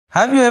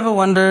Have you ever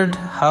wondered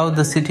how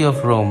the city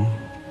of Rome,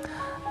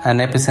 an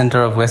epicenter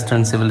of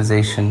Western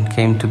civilization,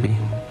 came to be?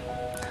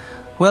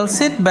 Well,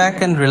 sit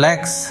back and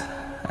relax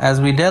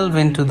as we delve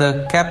into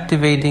the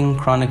captivating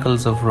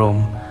chronicles of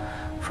Rome,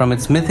 from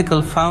its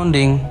mythical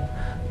founding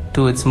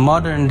to its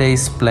modern-day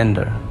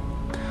splendor.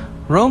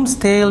 Rome's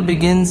tale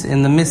begins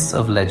in the midst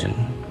of legend,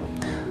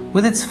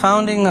 with its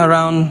founding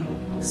around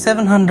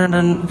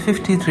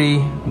 753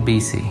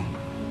 BC.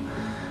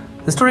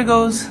 The story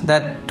goes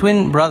that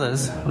twin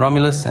brothers,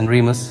 Romulus and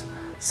Remus,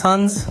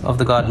 sons of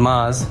the god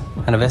Mars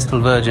and a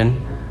Vestal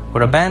virgin,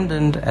 were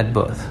abandoned at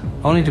birth,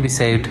 only to be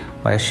saved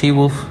by a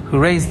she-wolf who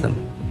raised them.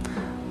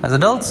 As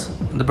adults,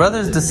 the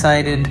brothers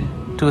decided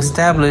to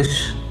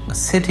establish a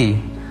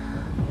city,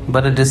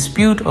 but a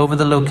dispute over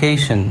the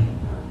location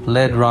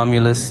led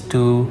Romulus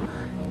to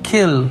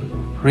kill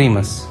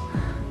Remus.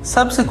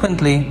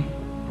 Subsequently,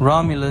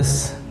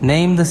 Romulus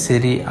named the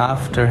city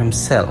after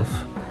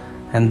himself,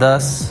 and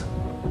thus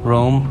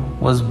Rome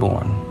was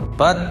born.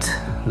 But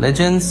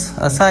legends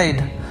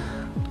aside,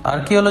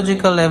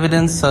 archaeological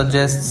evidence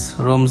suggests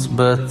Rome's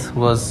birth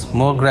was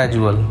more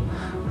gradual,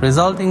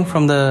 resulting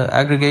from the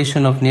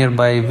aggregation of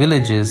nearby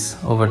villages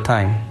over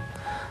time.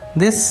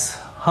 This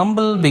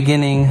humble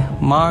beginning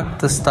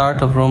marked the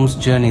start of Rome's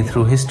journey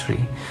through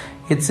history,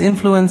 its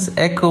influence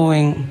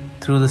echoing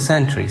through the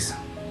centuries.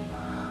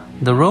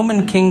 The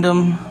Roman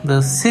kingdom,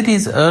 the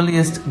city's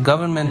earliest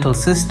governmental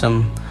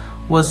system,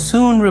 was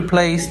soon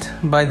replaced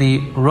by the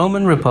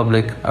Roman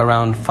Republic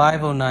around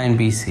 509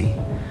 BC.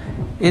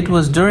 It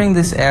was during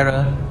this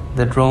era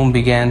that Rome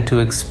began to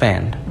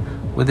expand,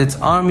 with its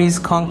armies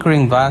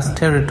conquering vast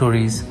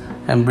territories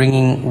and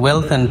bringing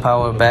wealth and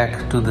power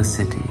back to the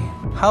city.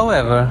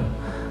 However,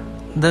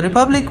 the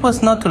Republic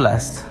was not to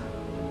last.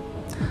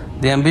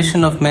 The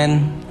ambition of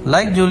men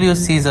like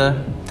Julius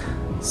Caesar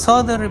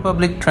saw the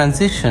Republic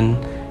transition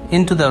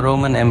into the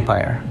Roman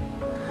Empire,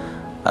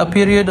 a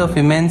period of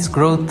immense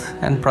growth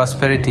and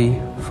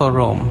prosperity for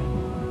Rome.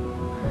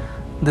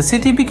 The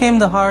city became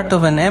the heart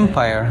of an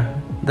empire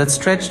that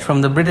stretched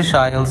from the British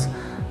Isles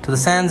to the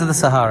sands of the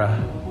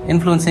Sahara,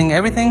 influencing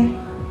everything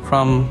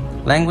from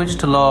language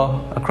to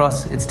law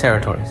across its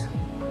territories.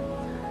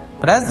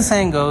 But as the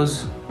saying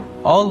goes,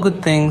 all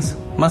good things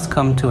must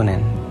come to an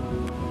end.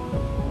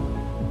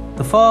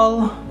 The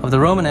fall of the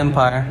Roman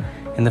Empire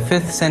in the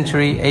 5th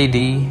century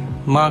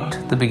AD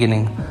marked the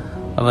beginning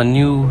of a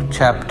new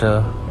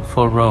chapter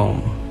for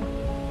Rome.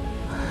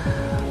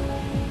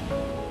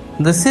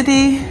 The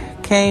city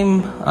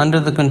came under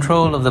the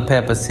control of the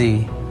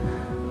papacy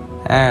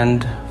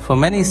and for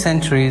many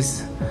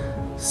centuries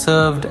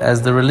served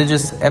as the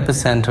religious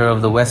epicenter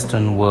of the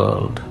Western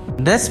world.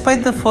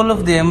 Despite the fall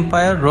of the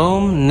empire,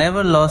 Rome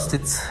never lost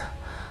its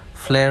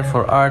flair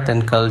for art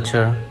and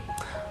culture.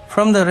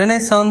 From the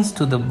Renaissance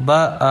to the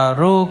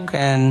Baroque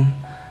and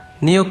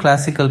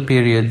neoclassical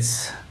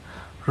periods,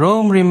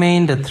 Rome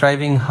remained a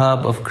thriving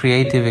hub of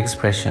creative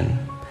expression.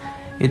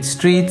 Its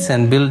streets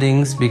and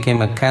buildings became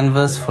a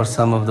canvas for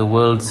some of the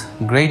world's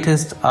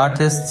greatest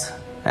artists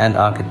and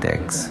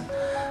architects.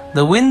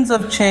 The winds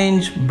of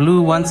change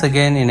blew once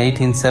again in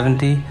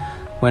 1870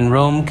 when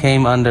Rome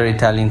came under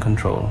Italian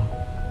control.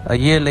 A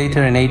year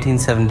later, in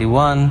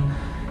 1871,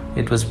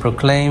 it was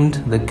proclaimed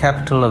the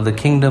capital of the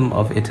Kingdom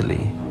of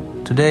Italy.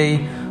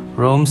 Today,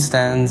 Rome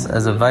stands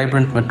as a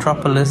vibrant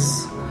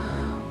metropolis,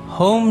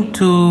 home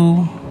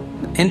to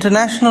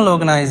international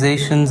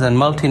organizations and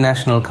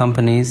multinational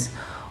companies,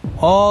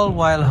 all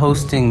while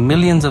hosting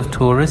millions of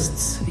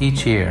tourists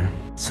each year.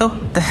 So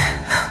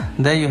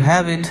there you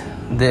have it,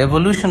 the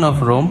evolution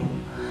of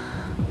Rome,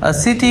 a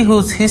city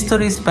whose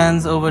history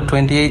spans over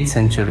 28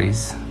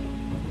 centuries,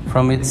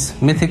 from its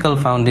mythical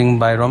founding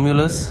by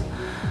Romulus,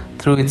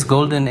 through its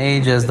golden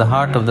age as the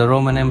heart of the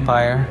Roman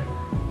Empire,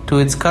 to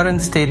its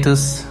current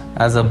status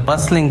as a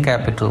bustling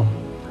capital.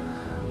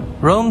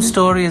 Rome's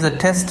story is a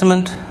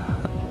testament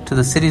to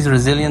the city's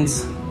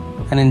resilience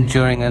and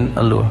enduring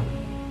allure.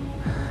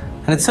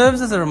 And it serves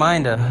as a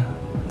reminder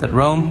that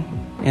Rome,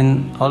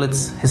 in all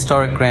its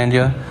historic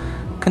grandeur,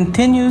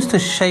 continues to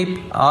shape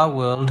our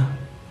world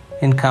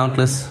in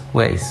countless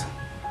ways.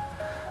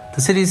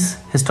 The city's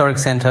historic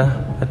center,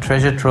 a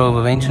treasure trove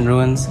of ancient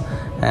ruins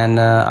and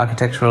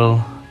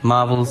architectural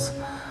marvels,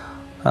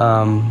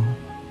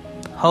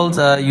 holds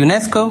a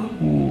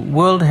UNESCO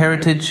World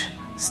Heritage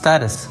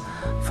status,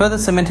 further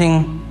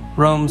cementing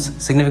Rome's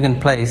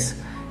significant place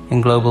in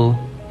global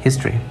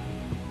history.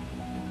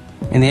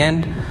 In the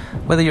end,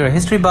 whether you're a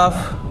history buff,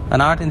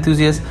 an art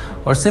enthusiast,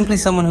 or simply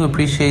someone who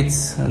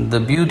appreciates the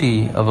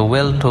beauty of a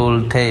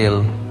well-told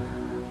tale,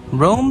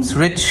 Rome's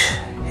rich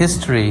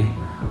history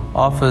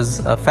offers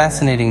a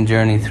fascinating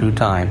journey through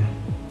time.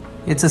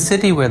 It's a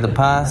city where the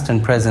past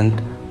and present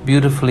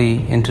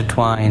beautifully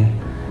intertwine,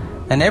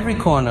 and every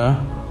corner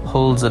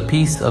holds a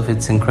piece of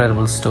its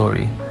incredible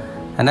story.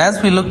 And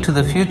as we look to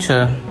the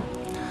future,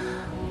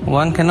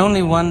 one can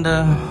only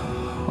wonder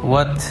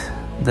what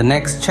the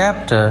next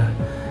chapter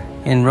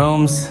in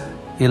Rome's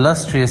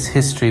illustrious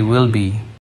history will be.